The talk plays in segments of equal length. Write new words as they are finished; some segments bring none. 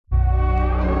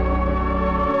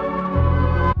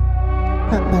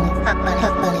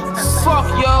Fuck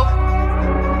yo.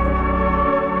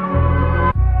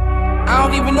 I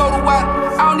don't even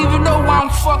know why I'm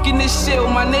fucking this shit,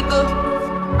 my nigga.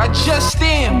 I just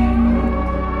am.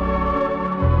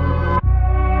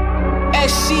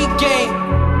 SC game.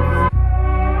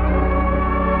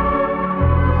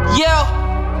 Yeah.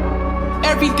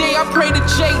 Every day I pray to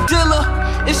J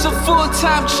Dilla. It's a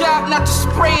full-time job not to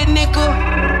spray a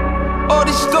nigga. All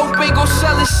this dope ain't gon'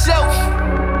 sell itself.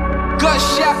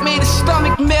 Gunshot made his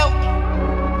stomach melt.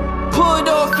 Pulled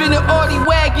off in an Audi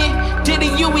wagon. Did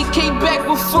a U, he came back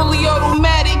with fully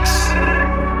automatics.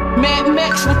 Mad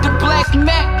Max with the black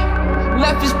Mac.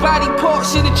 Left his body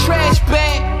parts in a trash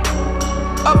bag.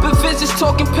 Up in visits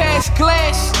talking past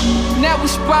glass. Now we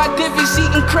spot divots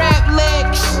eating crab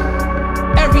legs.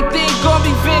 Everything gon'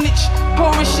 be vintage.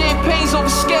 Pouring champagnes over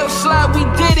scale slide, we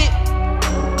did it.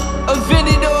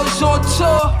 Aventadors on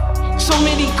tour. So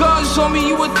many guns on me,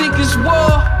 you would think it's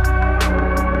war.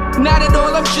 Not at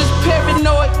all, I'm just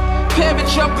paranoid. Parrot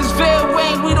jumpers, Vera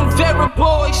Wayne, we them Vera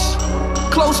boys.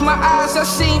 Close my eyes, I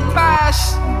seen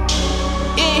pies.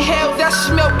 Inhaled, I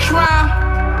smelled crime.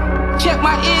 Kept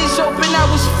my ears open, I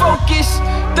was focused.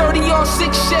 30 on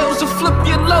 6 shells to flip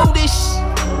your Lotus.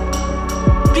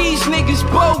 These niggas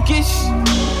bogus.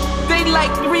 They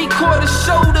like 3/4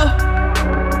 soda.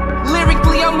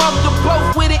 Lyrically, I'm up the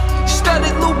boat with it.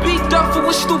 Studded Lou B duffel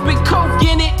with stupid coke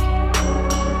in it.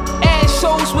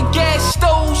 Assholes with gas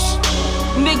stoves.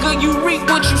 Nigga, you reap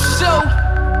what you sow.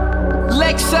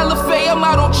 Lex LFA, I'm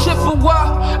out on Chippewa.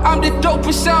 I'm the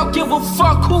dopest, I don't give a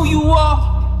fuck who you are.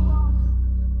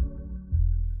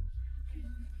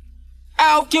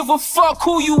 I don't give a fuck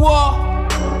who you are.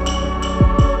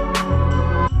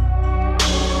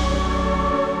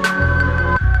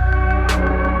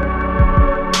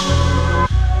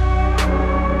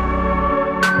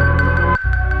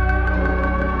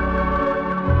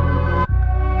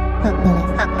 Fuck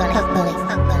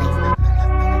bully.